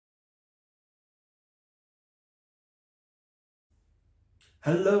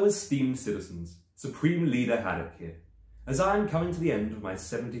Hello esteemed citizens, Supreme Leader Haddock here. As I am coming to the end of my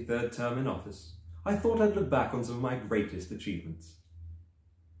 73rd term in office, I thought I'd look back on some of my greatest achievements.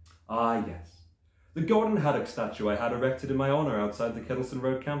 Ah yes, the golden haddock statue I had erected in my honour outside the Kettleston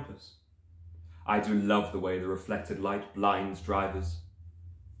Road campus. I do love the way the reflected light blinds drivers.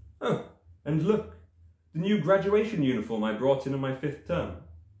 Oh, and look, the new graduation uniform I brought in my 5th term.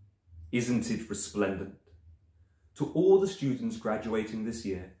 Isn't it resplendent? To all the students graduating this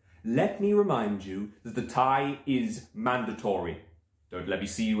year, let me remind you that the tie is mandatory. Don't let me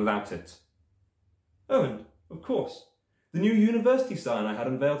see you without it. Oh, and of course, the new university sign I had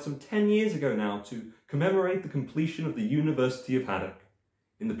unveiled some 10 years ago now to commemorate the completion of the University of Haddock,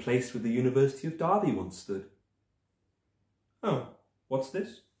 in the place where the University of Derby once stood. Oh, what's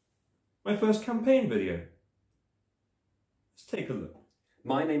this? My first campaign video. Let's take a look.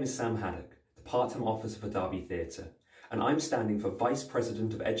 My name is Sam Haddock, the part-time officer for Derby Theatre, and I'm standing for Vice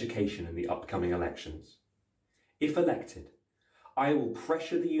President of Education in the upcoming elections. If elected, I will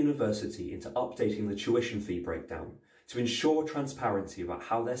pressure the university into updating the tuition fee breakdown to ensure transparency about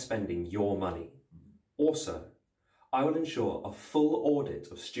how they're spending your money. Also, I will ensure a full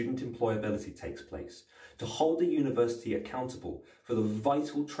audit of student employability takes place to hold the university accountable for the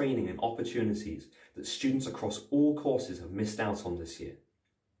vital training and opportunities that students across all courses have missed out on this year.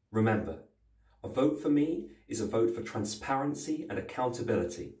 Remember, a vote for me is a vote for transparency and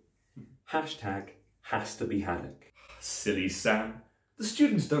accountability. #HasToBeHaddock. Silly Sam. The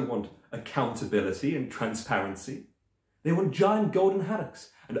students don't want accountability and transparency. They want giant golden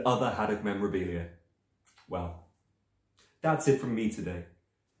haddocks and other haddock memorabilia. Well, that's it from me today.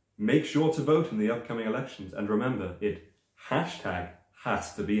 Make sure to vote in the upcoming elections and remember, it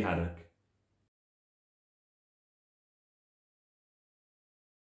 #HasToBeHaddock.